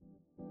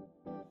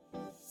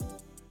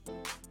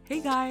Hey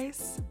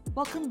guys,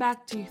 welcome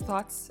back to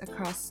Thoughts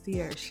Across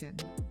the Ocean.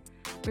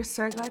 We're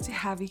so glad to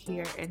have you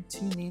here and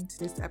tune in to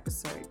this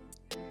episode.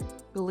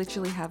 We'll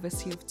literally have a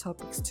sea of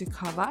topics to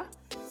cover,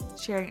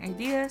 sharing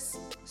ideas,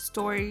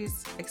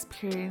 stories,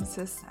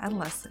 experiences, and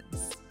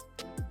lessons.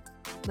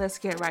 Let's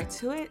get right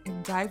to it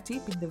and dive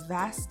deep in the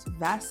vast,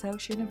 vast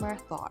ocean of our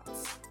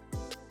thoughts.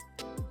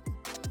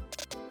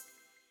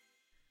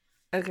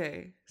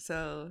 Okay,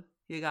 so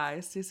you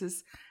guys, this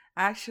is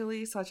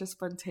actually such a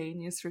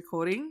spontaneous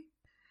recording.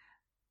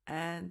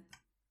 And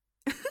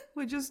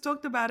we just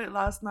talked about it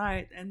last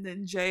night, and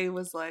then Jay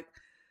was like,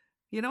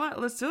 you know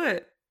what, let's do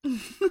it.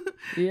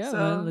 Yeah,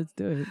 man, let's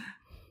do it.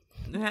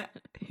 Yeah,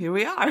 here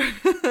we are.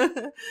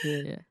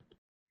 Yeah.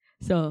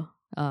 So,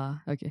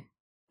 okay.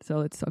 So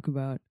let's talk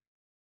about,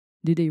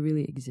 do they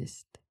really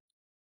exist?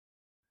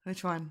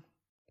 Which one?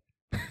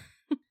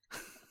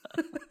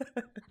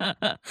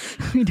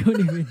 We don't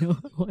even know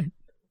what.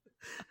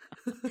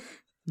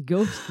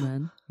 Ghost,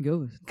 man.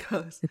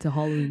 Ghost. It's a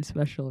Halloween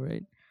special,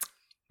 right?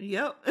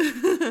 Yep.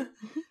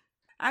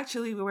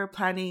 Actually, we were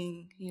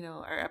planning,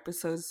 our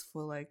episodes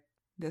for like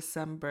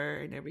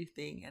December and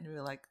everything, and we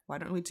were like, why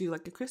don't we do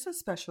like a Christmas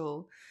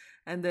special?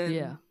 And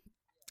then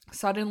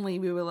suddenly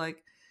we were like,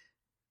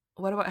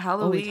 what about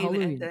Halloween? Oh, it's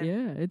Halloween. And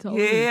then, it's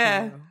Halloween.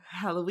 Yeah,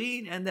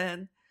 Halloween. And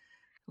then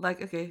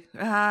like, okay,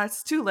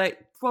 it's too late.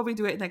 Probably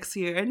do it next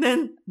year. And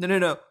then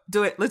no,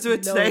 do it. Let's do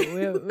it today.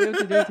 We have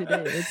to do it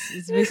today.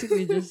 It's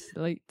basically just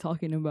like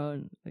talking about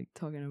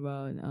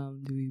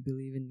do we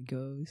believe in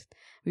ghosts?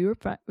 We were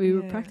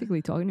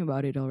practically talking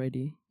about it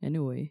already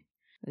anyway.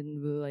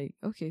 And we were like,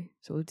 okay,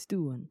 so let's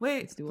do one.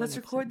 Wait, let's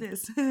record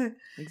this.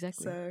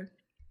 Exactly. So,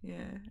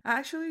 yeah. I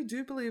actually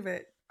do believe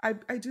it.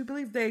 I do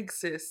believe they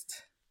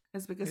exist.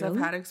 It's because Really?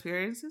 I've had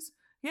experiences.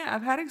 Yeah,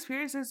 I've had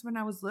experiences when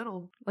I was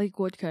little. Like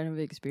what kind of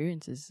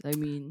experiences? I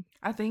mean,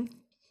 I think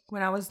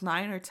when I was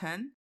 9 or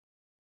 10.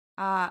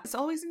 It's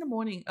always in the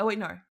morning. Oh, wait,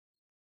 no.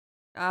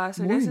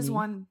 So there's this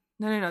one.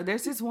 No.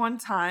 There's this one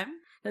time.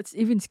 That's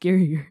even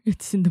scarier.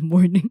 It's in the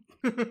morning.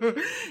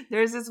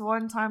 There's this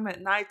one time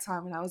at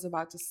nighttime when I was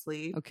about to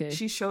sleep. Okay.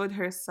 She showed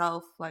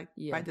herself like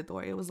by the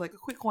door. It was like a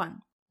quick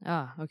one.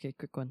 Okay,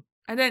 quick one.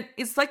 And then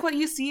it's like what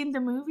you see in the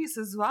movies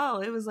as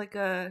well. It was like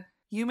a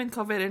human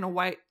covered in a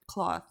white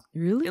cloth.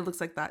 Really? It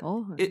looks like that.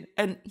 Oh.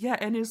 And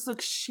it just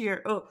looks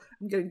sheer. Oh,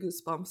 I'm getting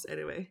goosebumps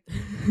anyway.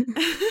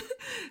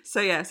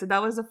 So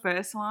that was the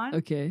first one.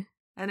 Okay.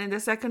 And then the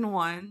second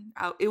one,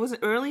 it was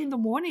early in the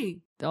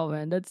morning. Oh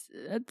man, that's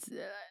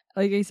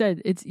like I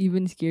said, it's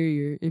even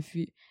scarier if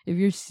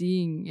you're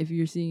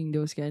seeing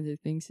those kinds of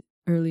things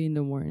early in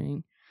the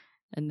morning,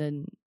 and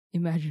then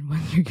imagine what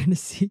you're gonna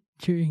see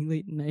during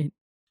late night.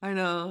 I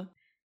know.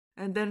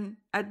 And then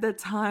at the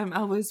time,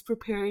 I was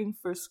preparing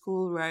for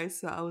school, right?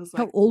 So I was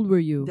like, how old were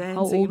you?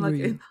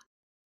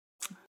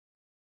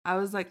 I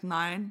was like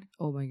 9.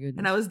 Oh my goodness.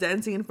 And I was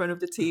dancing in front of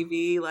the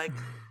TV, like,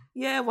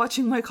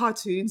 watching my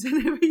cartoons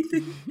and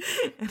everything.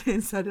 And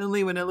then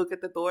suddenly when I look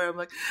at the door, I'm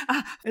like,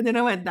 and then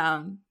I went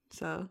down.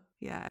 So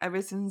yeah,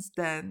 ever since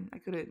then, I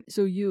couldn't.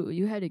 So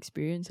you had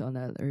experience on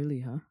that early,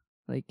 huh?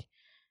 Like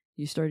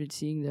you started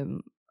seeing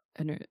them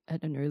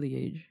at an early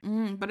age.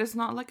 But it's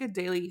not like a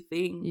daily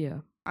thing.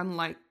 Yeah.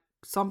 Unlike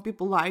some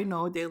people I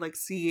know, they like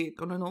see it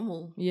on a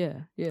normal.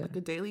 Yeah. Like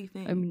a daily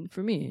thing. I mean,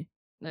 for me,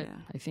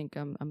 I think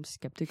I'm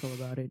skeptical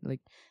about it.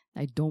 Like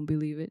I don't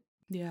believe it.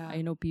 Yeah.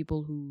 I know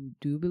people who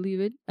do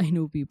believe it. I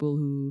know people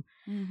who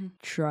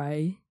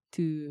try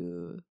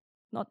to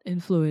not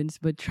influence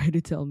but try to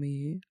tell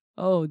me,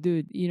 oh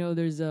dude,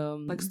 there's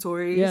like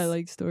stories. Yeah,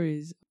 like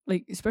stories.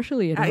 Like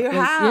especially at your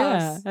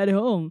house. Yeah, at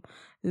home.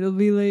 It'll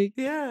be like,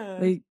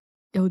 like,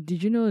 oh,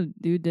 did you know,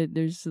 dude, that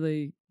there's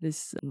like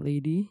this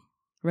lady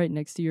right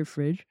next to your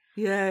fridge?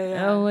 Yeah.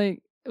 And I'm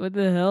like, what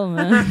the hell,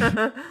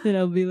 man? And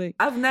I'll be like,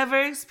 I've never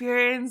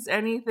experienced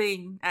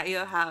anything at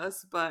your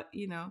house, but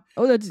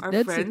oh, that's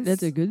friends,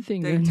 that's a good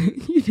thing. Then.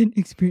 You didn't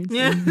experience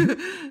anything.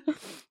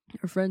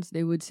 Our friends,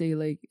 they would say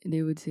like,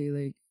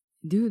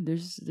 dude,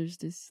 there's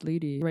this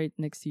lady right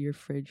next to your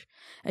fridge,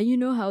 and you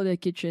know how the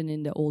kitchen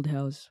in the old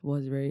house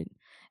was, right?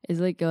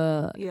 It's like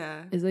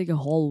it's like a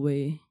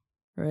hallway,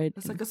 right?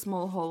 It's like a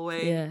small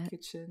hallway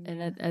kitchen.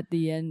 And at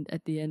the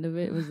end of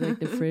it was like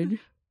the fridge.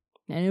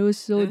 And it was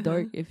so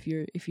dark if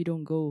you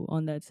don't go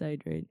on that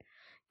side, right?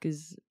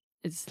 Because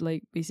it's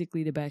like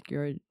basically the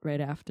backyard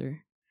right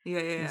after. Yeah.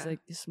 It's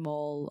like a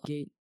small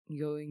gate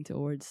going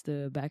towards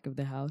the back of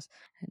the house,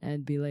 and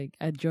I'd be like,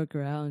 I'd joke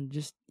around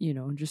just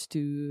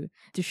to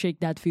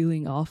shake that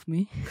feeling off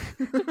me.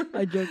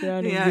 I joke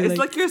around. And it's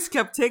like you're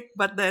skeptic,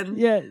 but then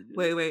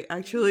wait,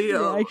 actually,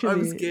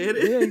 I'm scared.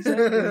 Yeah,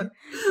 exactly.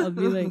 I'll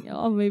be like,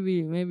 oh,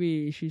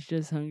 maybe she's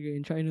just hungry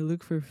and trying to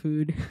look for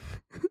food.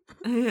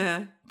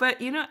 Yeah, but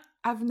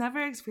I've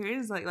never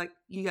experienced like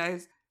you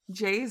guys.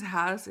 Jay's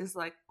house is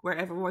like where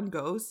everyone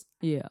goes.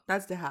 Yeah,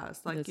 that's the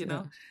house. Like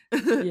that's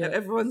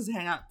everyone's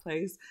hangout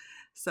place.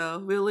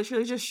 So we'll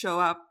literally just show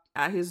up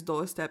at his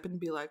doorstep and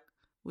be like,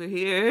 "We're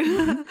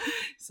here."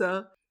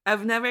 So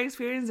I've never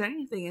experienced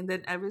anything. And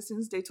then ever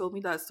since they told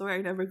me that story,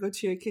 I never go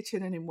to your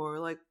kitchen anymore.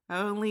 Like I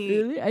only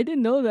Really? I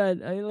didn't know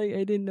that.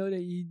 I didn't know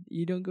that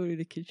you don't go to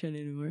the kitchen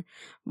anymore.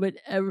 But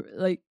I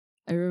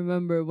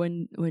remember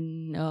when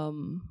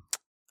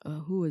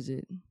who was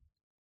it?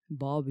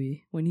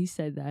 Bobby. When he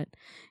said that,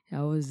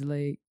 I was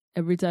like,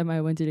 every time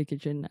I went to the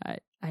kitchen,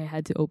 I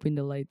had to open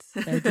the lights.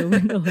 I had to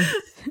open the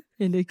lights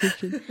in the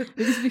kitchen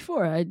because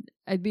before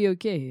I'd be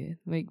okay.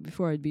 Like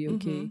before I'd be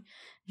okay,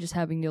 just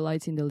having the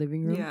lights in the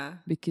living room yeah.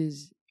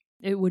 because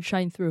it would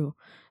shine through.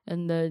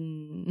 And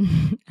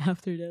then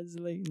after that, it's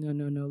like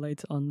no,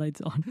 lights on, lights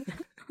on.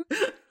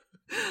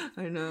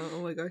 I know.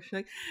 Oh my gosh.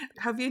 Like,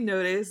 have you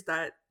noticed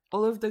that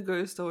all of the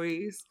ghost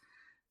stories,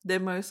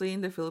 they're mostly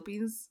in the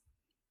Philippines?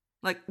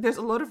 Like, there's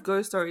a lot of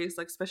ghost stories,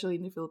 like especially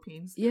in the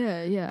Philippines.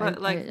 Yeah, yeah.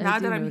 But like I now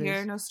do that I'm notice.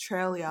 here in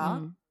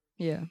Australia,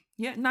 Yeah.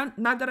 yeah, now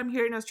that I'm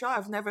here in Australia,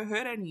 I've never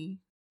heard any.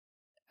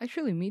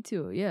 Actually, me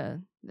too. Yeah,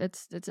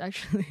 that's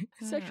actually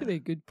it's actually a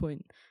good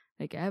point.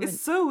 Like I haven't.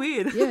 It's so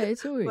weird. Yeah,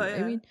 it's so weird. But,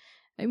 yeah.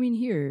 I mean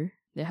here,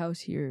 the house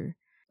here,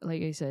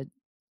 like I said,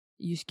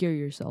 you scare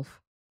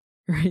yourself,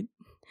 right?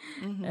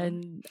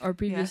 And our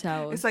previous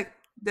house, it's like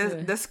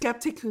the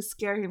skeptic who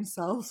scare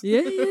himself.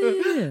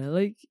 yeah.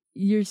 Like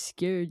you're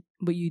scared,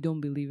 but you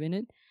don't believe in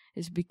it.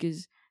 It's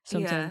because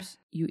sometimes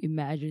you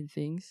imagine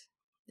things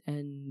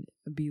and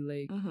be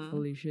like,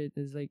 "Holy shit!"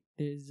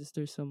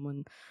 There's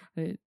someone,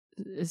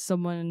 is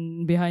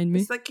someone behind me.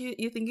 It's like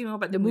you're thinking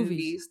about the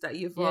movies that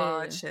you've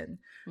watched, and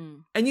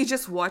you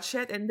just watch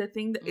it, and the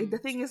thing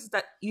is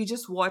that you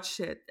just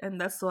watch it,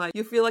 and that's why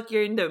you feel like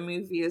you're in the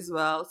movie as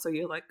well. So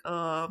you're like,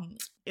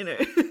 you know.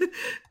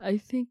 I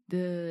think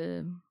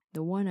the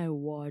one I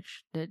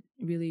watched that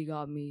really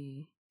got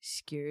me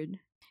scared.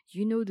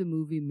 You know the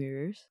movie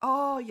Mirrors?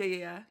 Oh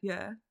yeah.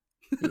 Yeah,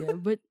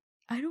 but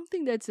I don't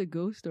think that's a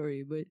ghost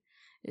story. But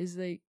it's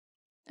like,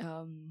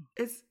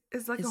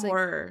 it's like a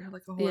horror,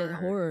 like a horror. Yeah,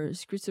 horror,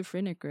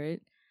 schizophrenic,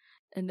 right?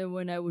 And then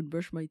when I would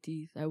brush my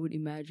teeth, I would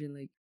imagine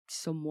like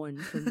someone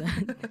from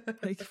that,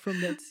 like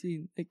from that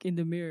scene, like in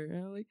the mirror.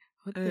 And I'm like,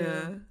 what the?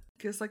 Yeah,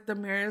 because like the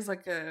mirror is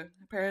like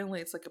apparently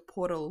it's like a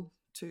portal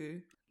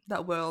to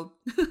that world.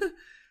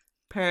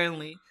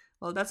 Apparently.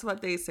 Well, that's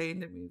what they say in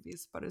the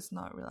movies, but it's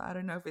not real. I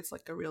don't know if it's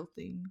like a real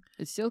thing.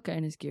 It's still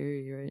kind of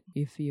scary, right?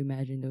 If you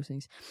imagine those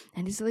things.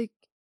 And it's like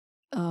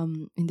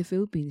in the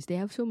Philippines, they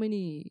have so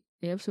many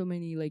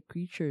like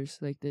creatures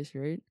like this,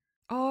 right?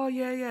 Oh,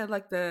 yeah,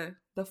 like the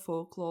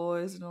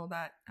folklores and all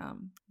that.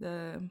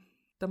 The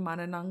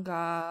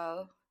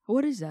manananggal.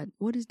 What is that?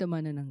 What is the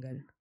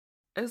manananggal?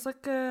 It's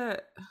like I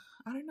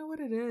don't know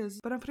what it is,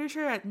 but I'm pretty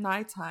sure at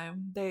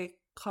nighttime they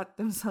cut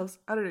themselves.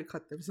 I don't know,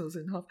 cut themselves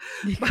in half,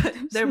 but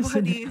their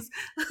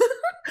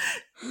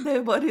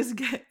bodies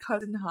get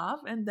cut in half,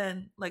 and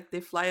then like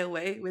they fly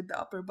away with the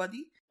upper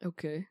body.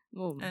 Okay.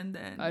 Well, and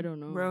then I don't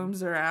know.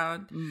 Roams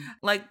around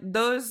like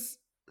those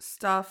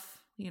stuff.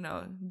 You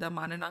know, the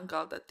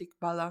manananggal, the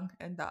tikbalang,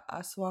 and the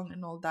aswang,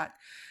 and all that.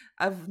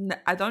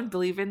 I don't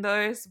believe in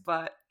those,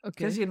 but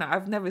because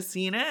I've never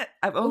seen it.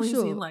 I've only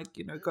seen like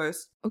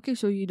ghosts. Okay,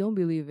 so you don't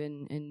believe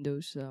in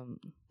those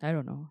I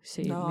don't know,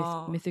 say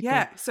mythical.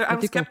 Yeah, so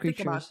I'm skeptic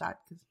creatures. about that.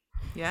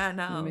 Yeah,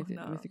 no,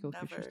 mythical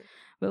never. creatures.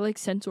 But like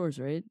centaurs,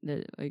 right?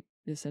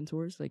 The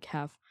centaurs, like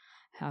half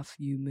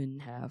human,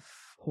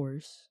 half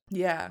horse.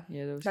 Yeah,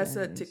 those. That's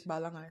a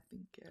tikbalang, I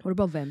think. Yeah. What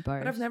about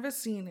vampires? But I've never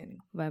seen any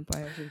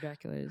vampires or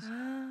Draculas.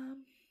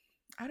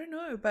 I don't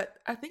know, but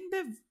I think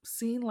they've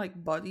seen like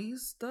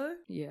bodies though.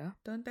 Yeah,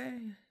 don't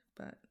they?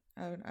 But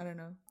I don't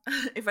know.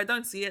 If I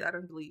don't see it, I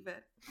don't believe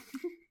it.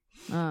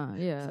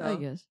 Yeah, so, I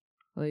guess.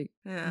 Like,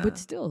 but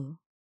still,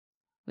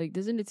 like,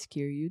 doesn't it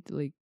scare you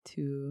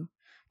to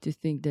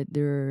think that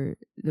there are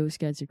those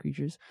kinds of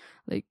creatures?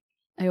 Like,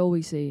 I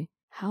always say,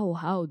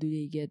 how do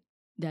they get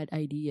that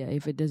idea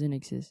if it doesn't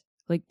exist?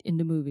 Like in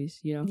the movies,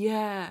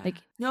 Yeah.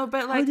 Like no,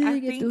 but like how do I they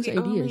get think those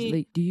ideas? Only,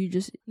 like, do you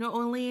just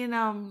only in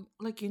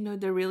like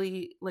the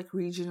really like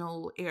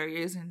regional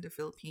areas in the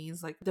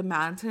Philippines, like the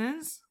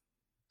mountains.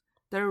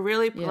 They're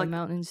really like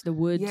mountains, the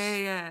woods.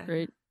 Yeah.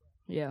 Right.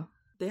 Yeah.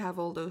 They have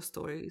all those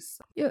stories.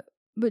 Yeah,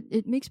 but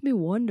it makes me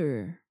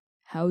wonder,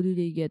 how do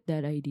they get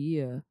that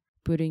idea?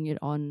 Putting it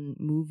on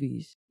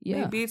movies.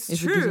 Yeah. Maybe it's if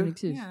true. It doesn't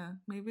exist. Yeah,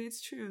 maybe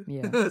it's true.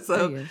 Yeah.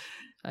 So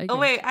I guess. Oh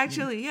wait,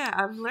 actually, yeah,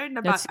 I've learned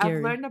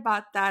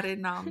about that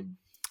in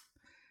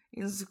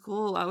in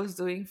school. I was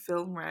doing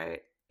film, right?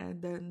 And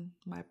then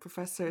my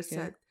professor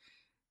said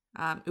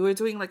we were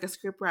doing like a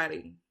script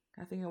writing.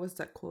 I think it was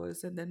that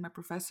course, and then my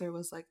professor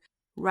was like,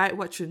 write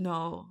what you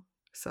know.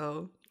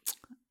 So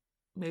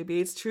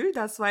maybe it's true.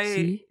 That's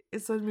why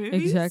it's on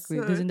movies. Exactly.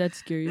 So. Doesn't that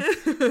scare you?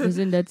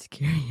 Doesn't that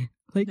scare you?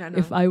 Like,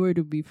 if I were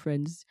to be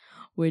friends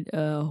with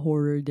a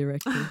horror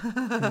director,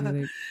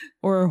 like,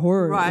 or a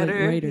horror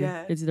writer,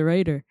 yeah. It's the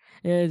writer.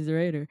 Yeah, it's the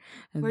writer.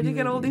 Where do you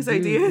get all these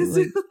ideas?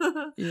 Like,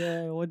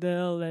 yeah, what the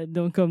hell?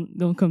 Don't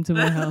come to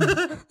my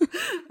house.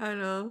 I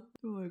know.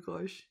 Oh my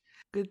gosh.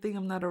 Good thing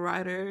I'm not a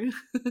writer.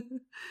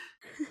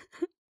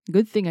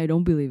 Good thing I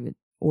don't believe it,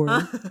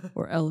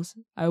 or else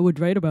I would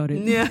write about it.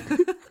 Yeah.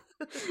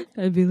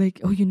 I'd be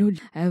like, oh,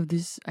 I have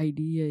this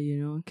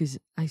idea, because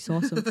I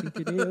saw something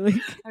today.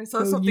 Like, I saw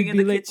so something you'd in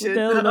be the like, kitchen.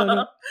 what the hell? No,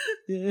 no.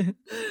 Yeah.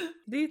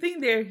 Do you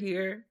think they're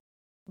here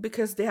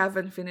because they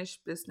haven't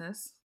finished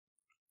business?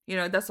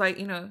 That's why,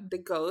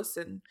 the ghosts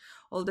and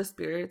all the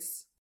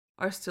spirits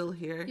are still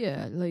here.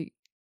 Yeah, like,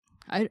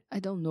 I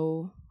don't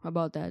know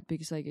about that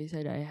because, like I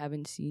said, I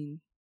haven't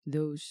seen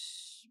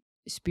those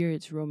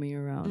spirits roaming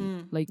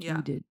around like yeah.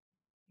 you did,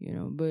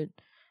 but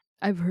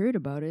I've heard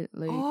about it.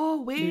 Like,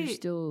 Oh, they're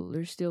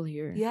wait. still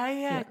here.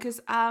 Yeah.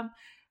 Because I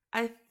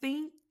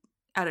think,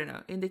 I don't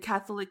know, in the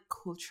Catholic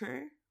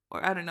culture,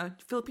 or I don't know,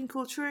 Philippine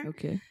culture,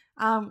 Okay.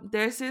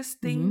 there's this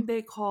thing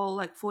they call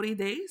like 40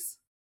 days.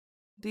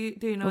 Do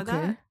you know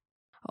that?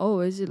 Oh,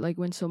 is it like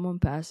when someone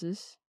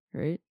passes,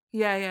 right?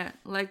 Yeah.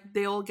 Like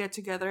they all get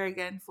together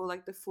again for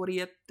like the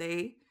 40th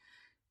day.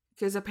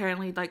 Because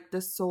apparently like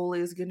the soul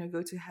is gonna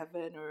go to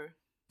heaven or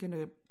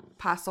gonna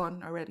pass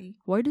on already.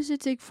 Why does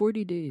it take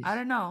 40 days? I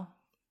don't know.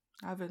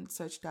 I haven't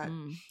searched that.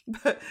 Mm.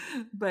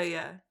 But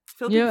yeah.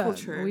 Philippine Yeah,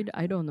 culture.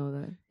 I don't know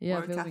that. Yeah,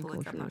 or Philippine Catholic,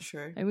 culture. I'm not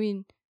sure. I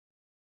mean,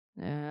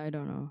 I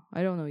don't know.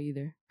 I don't know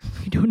either.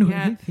 I don't know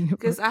anything about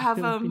because I have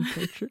Philippine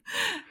culture.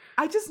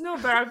 I just know,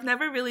 but I've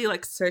never really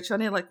like searched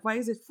on it. Like, why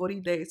is it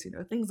 40 days?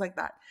 Things like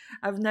that.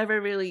 I've never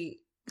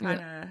really kind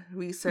of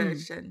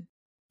researched and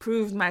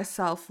proved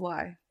myself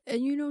why.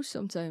 And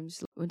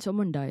sometimes when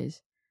someone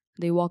dies,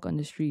 they walk on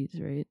the streets,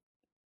 right?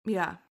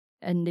 Yeah.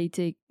 And they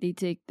take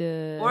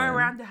the or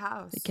around the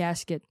house, the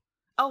casket.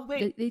 Oh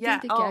wait, They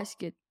take the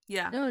casket.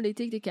 Yeah. No, they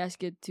take the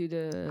casket to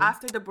the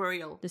after the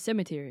burial. the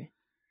cemetery.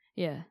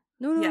 Yeah.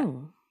 No. Yeah.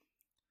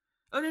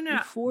 Oh no.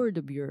 Before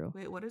the burial.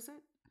 Wait, what is it?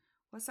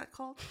 What's that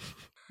called?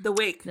 The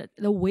wake.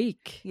 The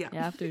wake. Yeah.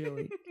 After the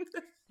wake.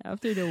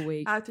 After the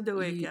wake. After the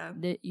wake,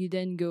 You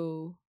then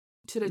go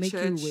to the make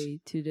church. your way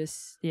to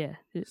this. Yeah.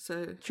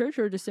 So church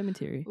or the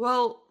cemetery.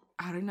 Well,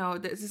 I don't know.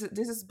 This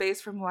is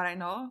based from what I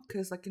know,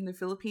 because like in the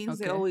Philippines,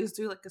 they always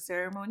do like a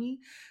ceremony.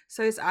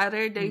 So it's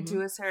either they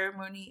do a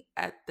ceremony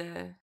at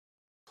the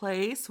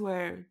place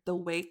where the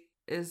wake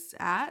is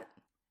at,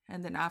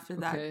 and then after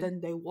that, then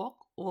they walk,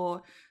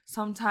 or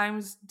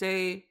sometimes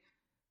they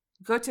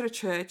go to the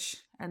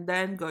church and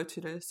then go to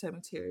the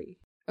cemetery.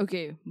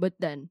 Okay, but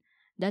then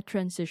that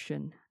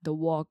transition, the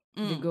walk,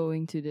 the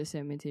going to the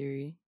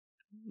cemetery,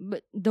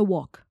 but the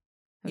walk.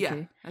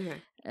 Okay. Yeah.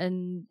 Okay.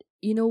 And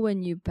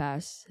when you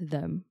pass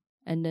them,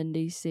 and then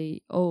they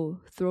say, "Oh,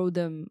 throw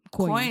them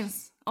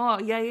coins." Oh,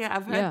 yeah.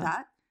 I've heard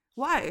that.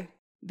 Why?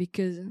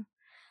 Because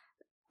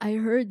I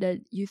heard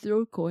that you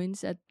throw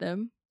coins at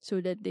them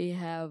so that they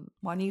have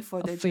money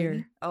for the fair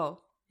journey. Oh,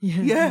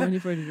 yeah, money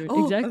for the journey.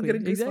 Oh,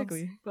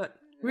 exactly. But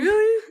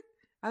really,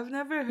 I've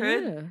never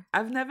heard. Yeah.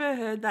 I've never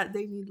heard that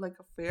they need like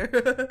a fair.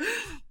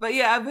 But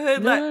yeah, I've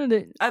heard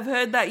I've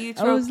heard that you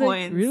throw coins.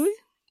 Like, really?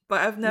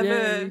 But I've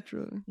never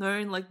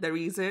known like the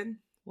reason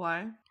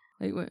why.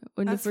 Like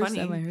when the first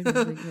time I heard it,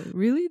 I was like,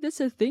 really? That's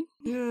a thing?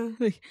 Yeah.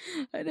 Like,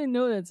 I didn't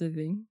know that's a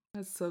thing.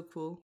 That's so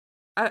cool.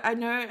 I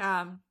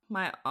know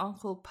my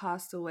uncle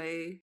passed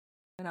away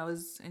when I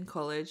was in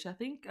college. I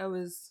think I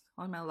was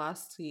on my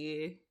last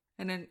year.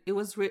 And then it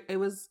was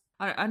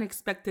an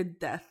unexpected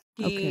death.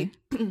 He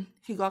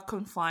got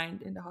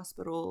confined in the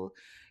hospital.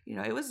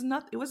 It was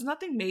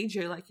nothing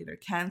major like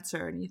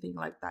cancer or anything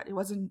like that. It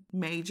wasn't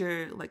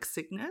major like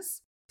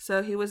sickness.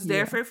 So he was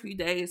there for a few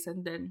days,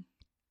 and then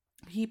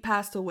he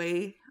passed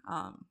away.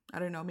 I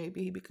don't know,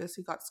 maybe because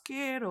he got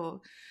scared,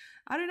 or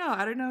I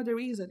don't know the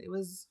reason. It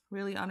was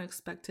really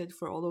unexpected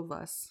for all of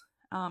us.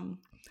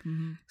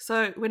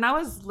 So when I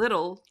was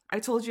little, I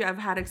told you I've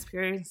had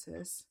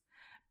experiences,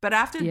 but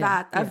after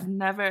that, I've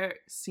never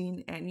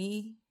seen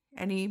any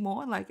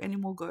more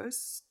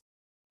ghosts.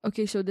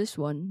 Okay, so this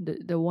one,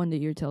 the one that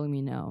you're telling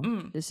me now,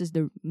 this is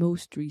the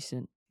most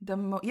recent. The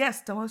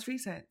most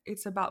recent.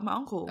 It's about my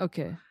uncle.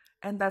 Okay.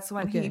 And that's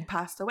when he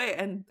passed away.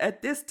 And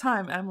at this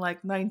time, I'm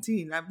like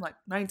 19. I'm like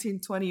 19,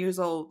 20 years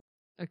old.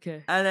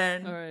 Okay. And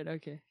then... All right,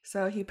 okay.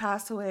 So he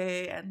passed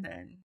away, and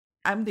then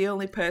I'm the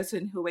only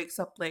person who wakes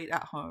up late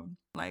at home.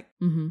 Like,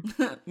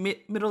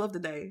 middle of the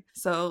day.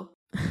 So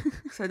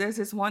there's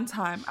this one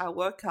time I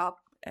woke up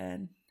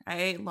and I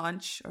ate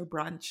lunch or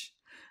brunch.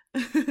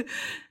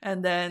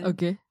 And then...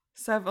 Okay.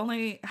 So I've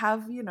only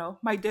have,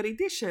 my dirty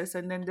dishes.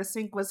 And then the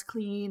sink was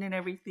clean and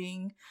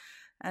everything.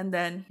 And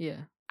then...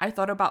 Yeah. I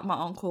thought about my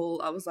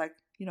uncle. I was like,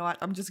 you know what?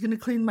 I'm just going to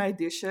clean my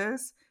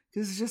dishes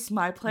because it's just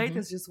my plate.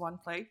 It's just one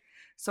plate.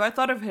 So I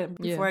thought of him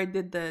before I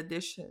did the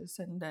dishes.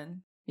 And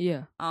then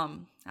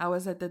I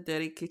was at the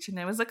dirty kitchen.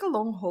 It was like a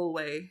long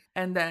hallway.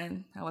 And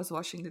then I was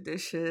washing the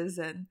dishes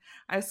and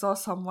I saw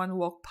someone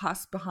walk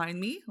past behind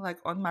me, like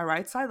on my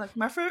right side, like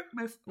my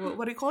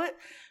what do you call it?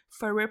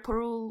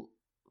 Peripheral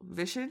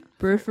vision.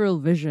 Peripheral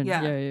vision.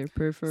 Yeah,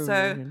 peripheral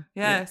vision.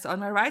 So on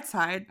my right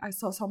side, I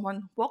saw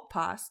someone walk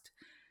past.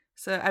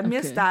 So I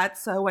missed that,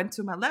 so I went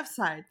to my left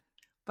side.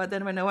 But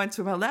then when I went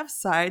to my left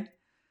side,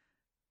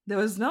 there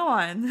was no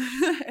one.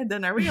 And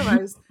then I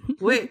realized,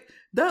 wait,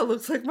 that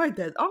looks like my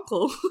dead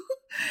uncle.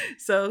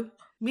 So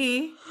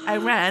I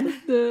ran.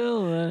 What the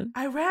hell, man?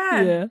 I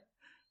ran. Yeah.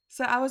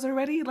 So I was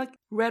already like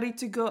ready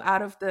to go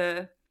out of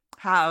the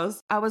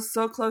house. I was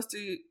so close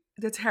to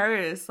the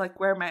terrace, like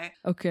where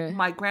Okay.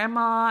 my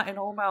grandma and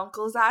all my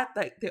uncles at,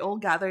 like they all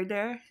gathered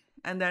there.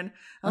 And then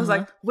I was Uh-huh.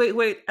 like,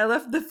 wait, I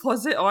left the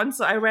faucet on,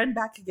 so I ran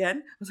back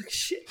again. I was like,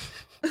 shit.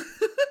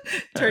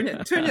 turn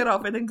it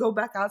off and then go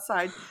back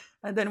outside.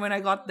 And then when I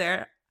got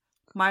there,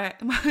 my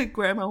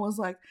grandma was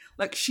like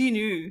she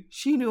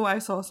knew I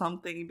saw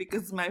something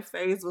because my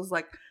face was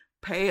like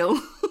pale.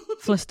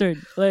 Flustered.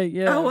 Like,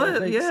 yeah. I was,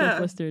 Like, so yeah.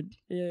 flustered.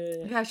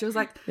 Yeah. Yeah, she was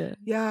like, Yeah.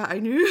 yeah, I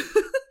knew.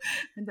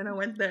 And then I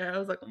went there. I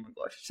was like, oh my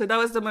gosh. So that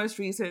was the most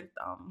recent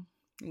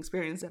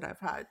experience that I've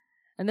had.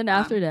 And then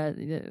after that,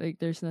 like,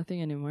 there's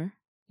nothing anymore.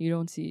 You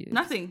don't see it.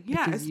 Nothing.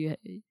 Yeah. Because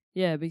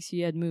because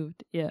you had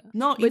moved. Yeah.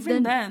 No, But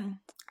even then,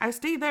 I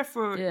stayed there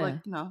for Yeah.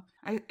 like, no,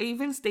 I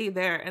even stayed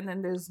there and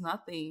then there's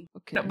nothing.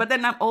 Okay. But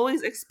then I'm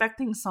always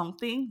expecting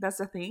something. That's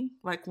the thing.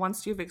 Like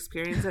once you've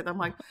experienced it, I'm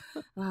like,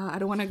 I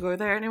don't want to go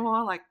there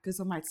anymore. Like, because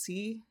I might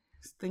see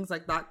things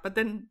like that. But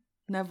then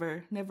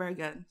never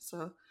again.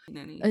 So,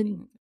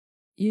 And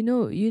you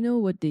know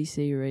what they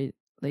say, right?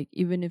 Like,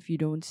 even if you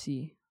don't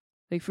see,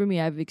 like for me,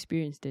 I've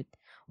experienced it.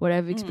 What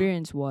I've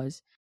experienced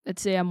was,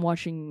 let's say I'm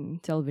watching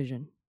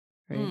television,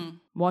 right?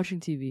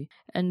 Watching TV,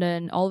 and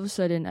then all of a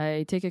sudden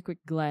I take a quick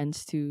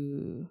glance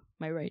to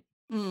my right,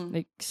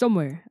 like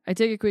somewhere. I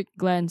take a quick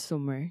glance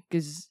somewhere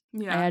because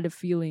I had a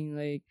feeling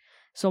like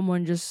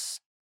someone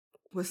just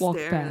was walked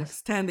there, past.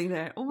 standing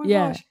there. Oh my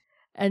Yeah. gosh.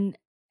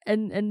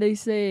 And they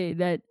say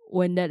that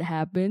when that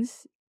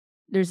happens,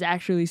 there's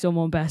actually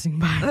someone passing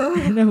by.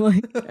 And I'm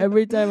like,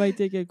 every time I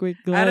take a quick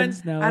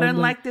glance now, I I'm don't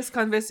like this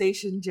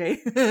conversation,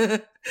 Jay.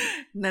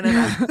 No.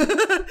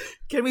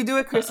 Can we do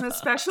a Christmas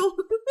special?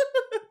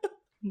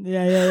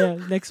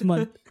 Yeah. Next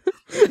month.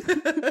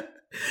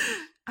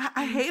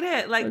 I hate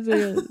it. Like What's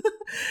it?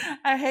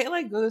 I hate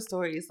like ghost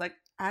stories. Like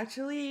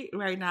actually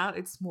right now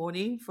it's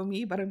morning for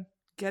me, but I'm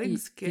getting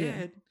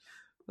scared.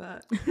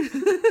 But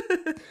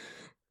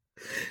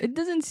it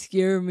doesn't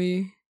scare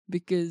me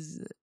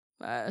because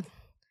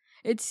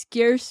it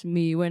scares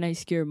me when I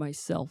scare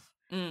myself.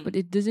 But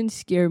it doesn't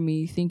scare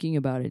me thinking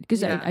about it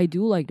because I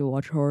do like to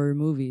watch horror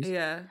movies.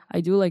 Yeah. I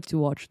do like to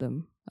watch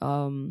them.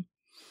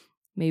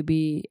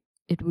 Maybe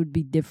it would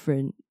be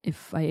different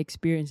if I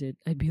experience it.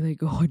 I'd be like,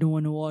 oh, I don't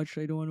want to watch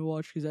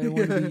because I don't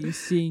want to be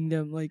seeing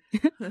them. Like,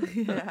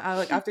 yeah,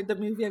 like after the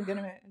movie, I'm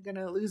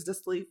gonna lose the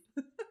sleep.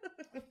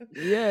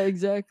 Yeah,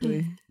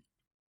 exactly.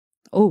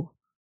 Oh,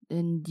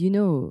 and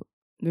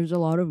there's a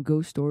lot of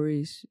ghost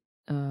stories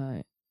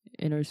in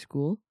our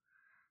school.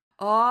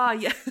 Oh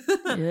yeah,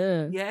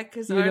 Yeah. yeah,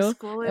 because You our know?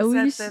 school And we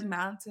is used- at the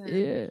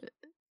mountain.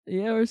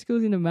 Yeah, our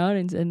school's in the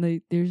mountains, and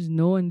like there's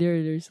no one there.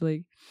 It's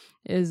like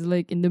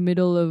in the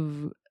middle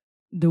of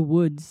the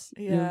woods,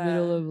 in the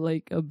middle Yeah. of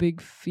like a big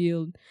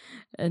field,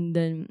 and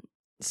then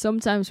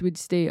sometimes we'd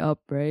stay up,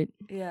 right?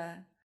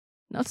 Yeah,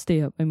 Not stay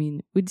up. I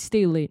mean, we'd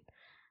stay late.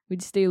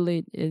 We'd stay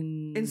late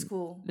in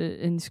school.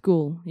 In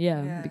school,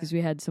 yeah, Yeah. because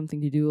we had something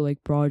to do, like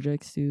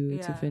projects to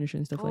Yeah. finish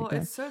and stuff like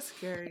that. It's so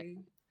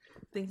scary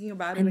thinking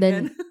about And it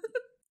then again.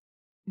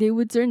 They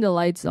would turn the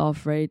lights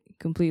off, right,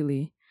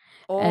 completely.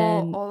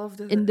 and all of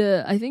the In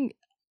the I think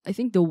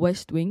the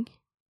West Wing.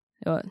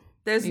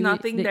 there's Maybe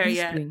nothing the there East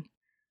yet. Wing.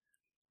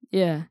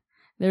 Yeah,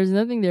 there's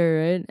nothing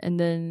there, right? And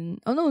then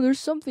no, there's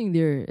something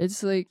there.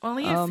 It's like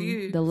Only a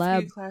few the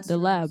lab,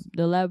 classrooms.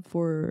 the lab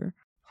for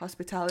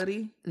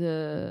Hospitality.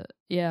 the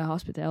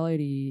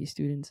hospitality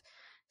students.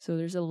 So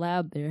there's a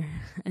lab there,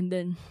 and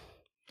then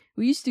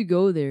we used to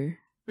go there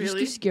just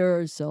Really? to scare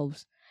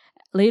ourselves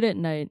late at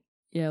night.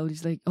 Yeah, we're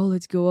just like, oh,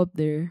 let's go up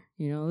there.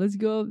 Let's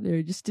go up there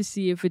just to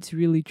see if it's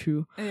really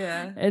true.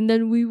 Yeah. And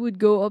then we would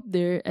go up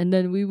there, and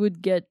then we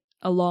would get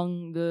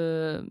along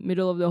the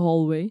middle of the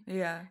hallway,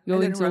 Yeah.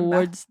 going And then run back.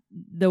 towards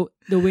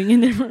the wing,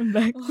 and then run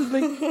back. It's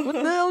like, what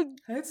the hell?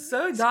 It's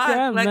so Scram,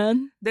 dark. Like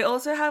man. they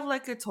also have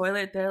like a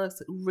toilet there,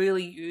 looks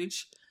really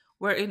huge,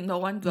 wherein no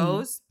one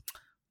goes.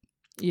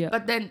 Yeah.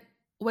 But then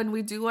when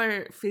we do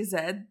our phys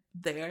ed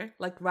there,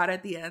 like right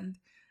at the end,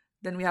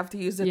 then we have to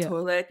use the Yeah.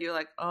 toilet. You're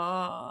like,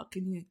 oh,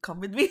 can you come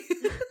with me?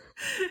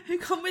 You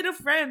come with a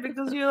friend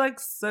because you're like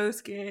so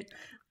scared.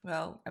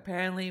 Well,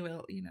 apparently,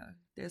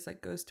 there's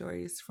like ghost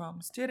stories from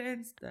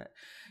students that,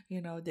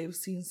 they've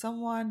seen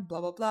someone,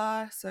 blah, blah,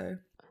 blah. So,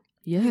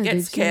 Yeah, You get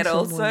they've seen scared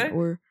also? someone,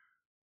 or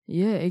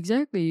yeah,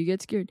 exactly. You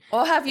get scared.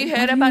 oh, have you Have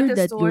heard you about heard the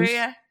that story?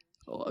 ghost-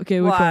 Oh,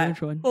 okay, which What? one?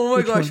 Which one? Oh my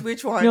Which gosh, one?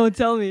 which one? No,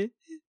 tell me.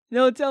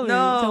 No, tell me.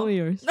 No. Tell me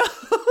yours. No,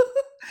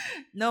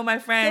 no, my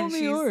Tell friend.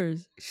 me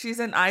yours. She's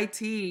in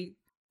IT,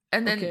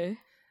 and then Okay.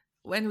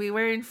 when we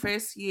were in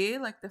first year,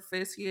 like the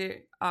first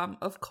year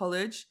of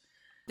college,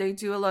 they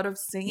do a lot of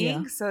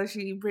singing. Yeah. So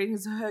she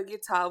brings her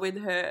guitar with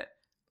her,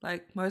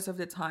 like most of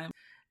the time,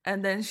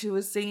 and then she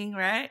was singing,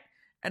 right?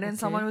 And then Okay.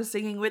 someone was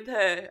singing with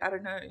her. I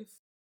don't know if.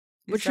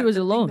 But is she that was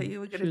the thing alone. That you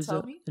were She gonna was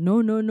tell me?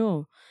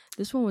 No.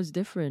 This one was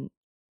different.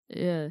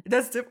 Yeah.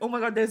 Oh my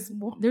god! There's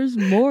more. There's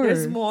more.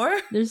 There's more.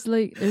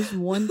 There's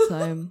one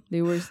time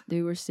they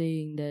were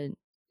saying that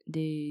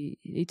they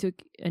took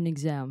an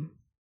exam,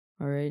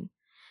 all right,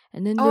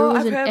 And then Oh,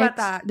 I've heard about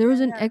that. there was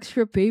Yeah, an yeah.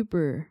 extra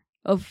paper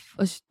of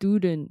a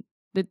student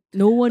that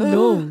no one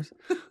knows.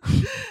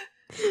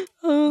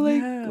 I'm like,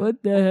 Yeah.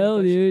 what the Oh my hell,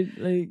 gosh. dude?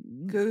 Like,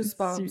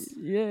 Goosebumps.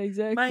 yeah, My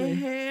exactly.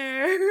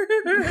 hair.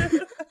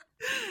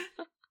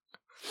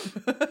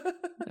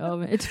 Oh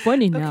man, it's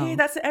funny Okay, now.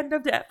 that's the end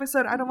of the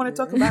episode. I don't want to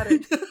talk about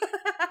it.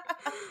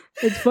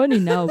 It's funny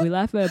now. We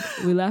laugh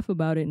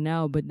about it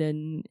now, but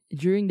then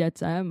during that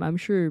time, I'm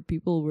sure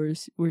people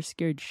were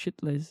scared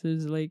shitless. It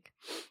was like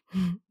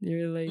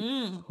they're like,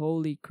 Mm.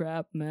 holy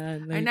crap,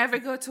 man! I Like, never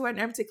go to an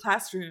empty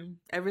classroom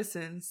ever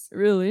since.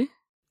 really?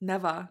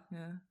 Never.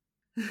 Yeah.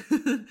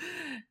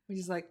 Which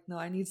is like, no,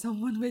 I need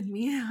someone with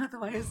me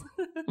otherwise.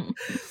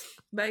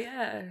 But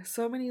yeah,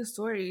 so many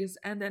stories.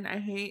 And then I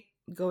hate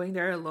going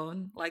there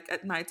alone, like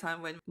at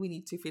nighttime when we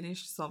need to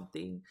finish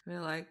something.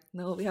 We're like,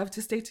 no, we have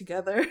to stay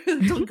together.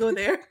 Don't go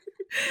there.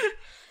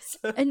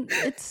 So- And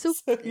it's so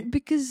sorry.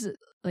 because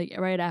like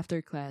right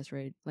after class,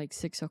 right? Like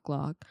 6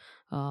 o'clock,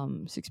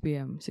 6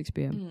 p.m.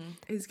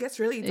 It gets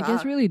really It dark.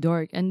 gets really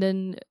dark, and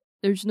then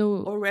there's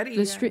no already.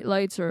 the Yeah. street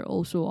lights are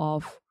also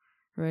off,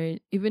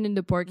 right? Even in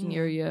the parking Mm.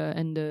 area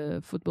and the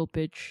football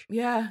pitch,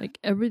 Yeah, like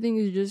everything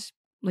is just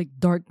like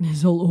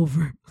darkness all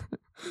over.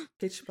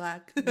 pitch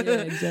black.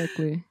 Yeah,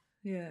 exactly.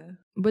 Yeah.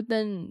 But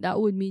then that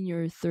would mean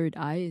your third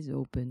eye is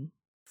open.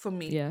 For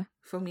me. Yeah,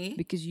 For me.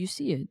 because you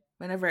see it.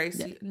 Whenever I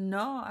Yeah. see,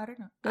 no, I don't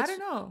know. I That's-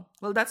 don't know.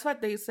 Well, that's what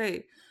they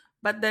say.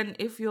 But then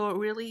if you're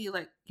really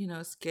like,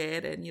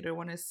 scared and you don't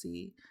want to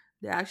see,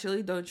 they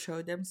actually don't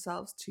show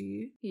themselves to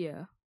you.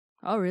 Yeah.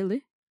 Oh,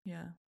 really?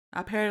 Yeah.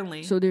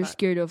 Apparently. So they're but-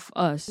 scared of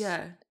us.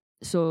 Yeah.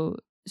 So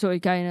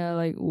it kind of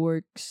like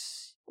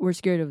works. We're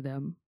scared of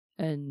them,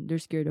 and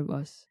they're scared of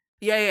us.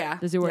 Yeah.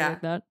 Does it work yeah.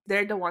 like that?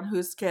 They're the one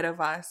who's scared of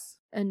us.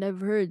 And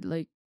I've heard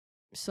like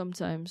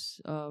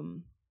sometimes,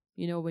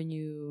 when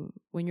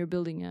you're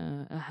building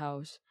a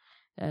house,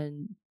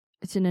 and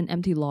it's in an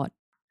empty lot,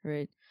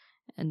 right?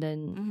 And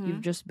then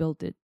you've Mhm. just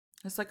built it.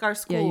 It's like our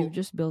school. Yeah, you've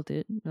just built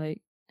it,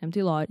 like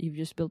empty lot. You've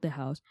just built the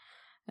house,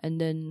 and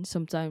then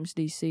sometimes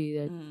they say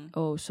that Mm.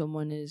 oh,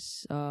 someone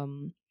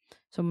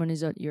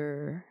is at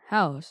your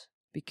house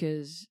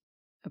because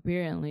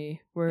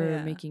apparently we're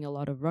Yeah. making a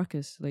lot of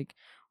ruckus, like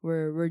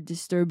we're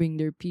disturbing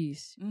their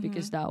peace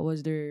because Mhm. that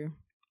was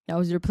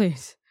their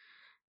place.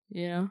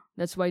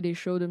 That's why they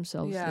show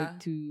themselves Yeah. like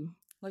to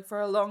Like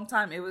for a long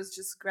time, it was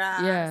just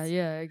grass.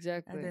 yeah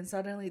exactly. And then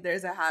suddenly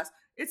there's a house.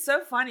 It's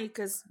so funny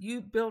because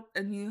you built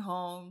a new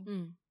home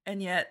Mm.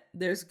 and yet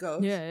there's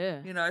ghosts.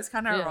 yeah It's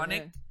kind of Yeah,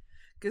 ironic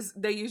because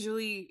they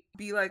usually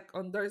be like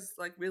on those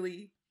like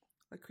really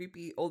like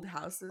creepy old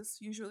houses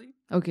usually.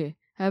 Okay,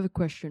 I have a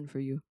question for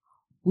you.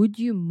 Would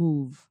you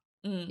move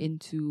Mm.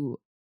 into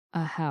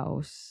a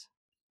house,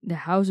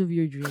 the house of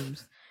your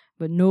dreams,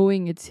 but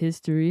knowing its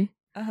history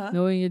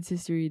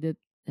that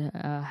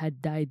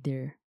had died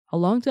there a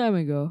long time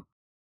ago,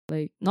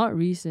 like not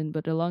recent,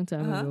 but a long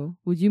time Uh-huh. ago?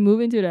 Would you move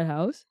into that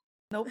house?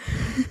 Nope.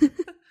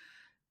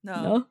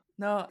 No?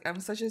 No, I'm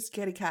such a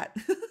scaredy cat.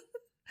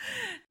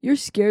 You're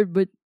scared,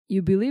 but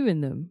you believe in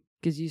them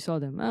because you saw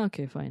them. Ah,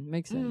 okay, fine.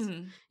 Makes sense.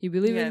 Mm. You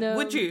believe in them.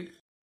 Would you?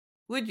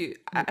 Would you?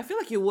 I feel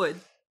like you would.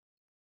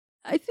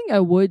 I think I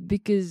would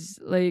because,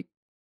 like,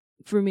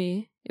 for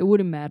me, it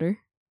wouldn't matter.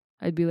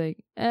 I'd be like,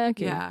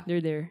 okay, Yeah.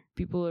 they're there.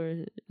 People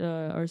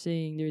are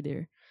saying they're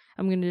there.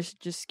 I'm gonna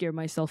just scare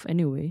myself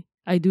anyway.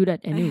 I do that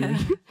anyway.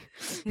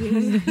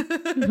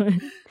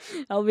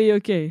 I'll be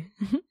okay.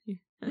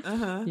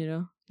 Uh-huh.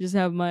 Just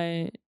have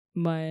my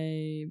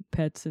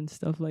pets and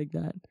stuff like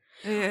that.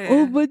 Yeah.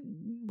 Oh, but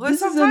Well,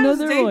 this is sometimes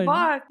another they one.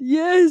 bark.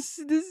 Yes,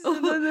 this is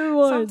another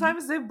one.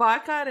 Sometimes they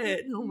bark at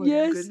it. Oh my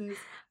Yes. goodness.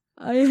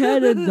 I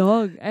had a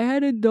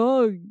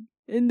dog.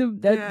 In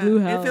that Yeah, blue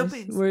in house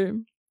Philippines. where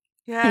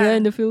Yeah.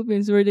 in the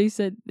Philippines where they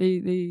said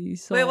they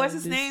saw. Wait, what's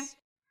his this name?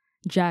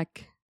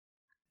 Jack.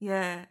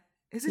 Yeah.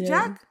 Is it Yeah.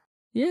 Jack?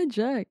 Yeah,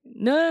 Jack.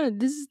 No,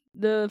 this is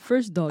the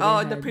first dog.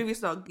 Oh, I the had. previous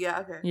dog.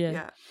 Yeah, okay. Yeah.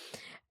 Yeah.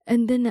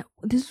 And then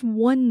this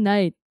one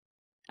night,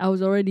 I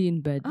was already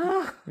in bed,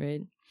 Ah,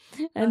 right?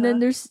 And then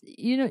Uh-huh. there's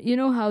you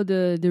know how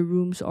the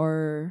rooms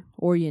are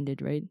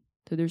oriented, right?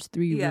 So there's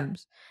 3 Yeah.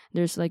 rooms.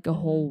 There's like a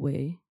Mhm.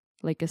 hallway,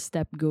 like a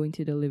step going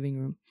to the living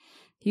room.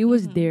 He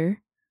was Mhm. there.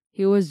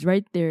 He was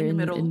right there In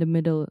the in the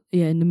middle.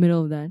 Yeah, in the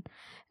middle of that.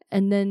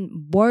 And then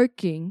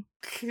barking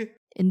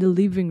in the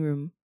living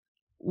room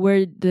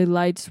where the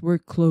lights were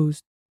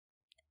closed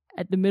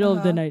at the middle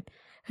of the Uh-huh. night.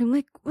 I'm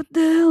like, what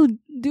the hell,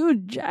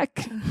 dude, Jack?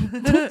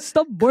 Don't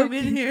stop Come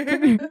barking. in here.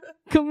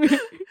 Come here.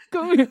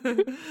 Come here.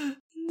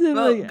 Then,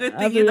 Well, like, good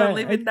thing after you don't that,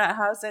 live in that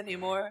house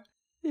anymore.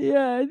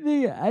 Yeah, I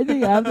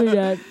think after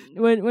that,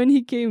 when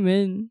he came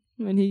in,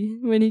 when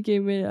he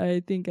came in, I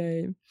think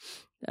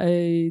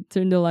I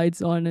turned the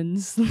lights on and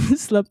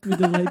slept with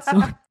the lights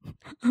on.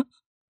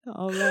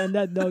 Oh man,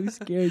 that dog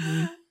scared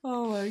me.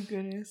 Oh my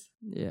goodness.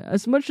 Yeah,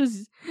 as much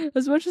as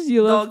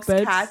you love Dogs,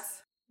 pets, cats.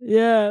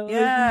 yeah, like,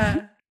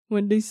 Yeah.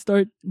 when they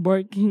start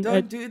barking Don't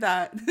at do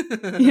that.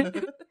 Yeah.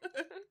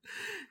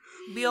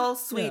 Be all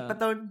sweet, Yeah. but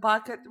don't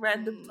bark at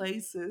random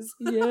places.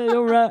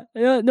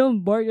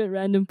 Don't bark at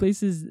random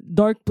places,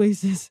 dark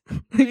places.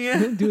 Like, Yeah.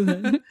 don't do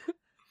that.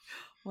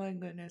 My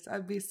goodness,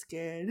 I'd be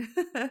scared.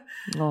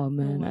 Oh Oh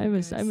man, my I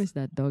goodness. miss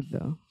that dog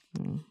though.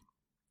 Mm.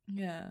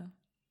 Yeah.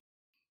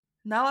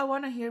 Now I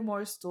want to hear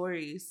more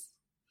stories.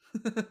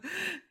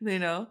 You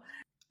know,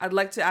 I'd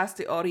like to ask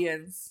the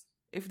audience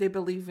if they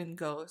believe in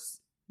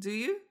ghosts. Do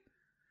you?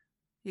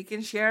 You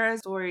can share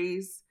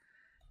stories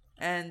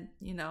and,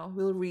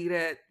 we'll read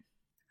it.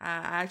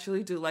 I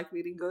actually do like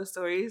reading ghost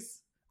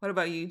stories. What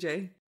about you,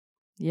 Jay?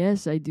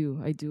 Yes, I do.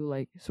 I do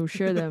like so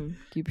share them,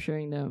 keep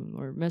sharing them,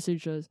 or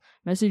message us,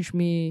 message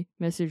me,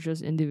 message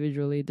us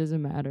individually. It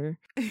doesn't matter.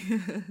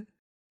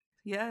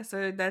 Yeah,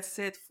 so that's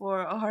it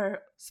for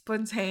our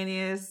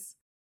spontaneous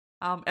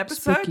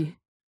episode.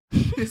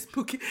 Spooky.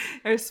 spooky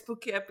our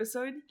spooky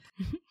episode.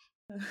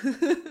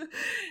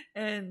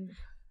 And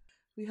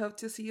we hope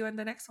to see you on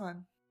the next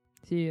one.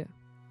 See ya.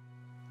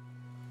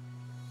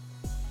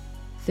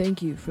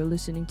 Thank you for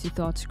listening to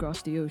Thoughts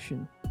Across the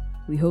Ocean.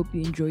 We hope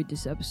you enjoyed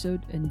this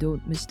episode and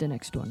don't miss the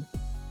next one.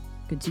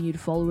 Continue to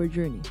follow our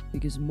journey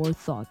because more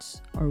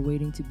thoughts are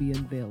waiting to be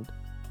unveiled.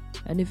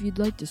 And if you'd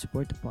like to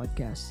support the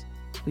podcast,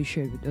 please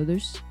share it with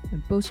others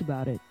and post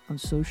about it on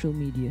social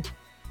media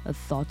at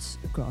Thoughts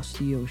Across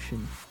the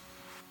Ocean.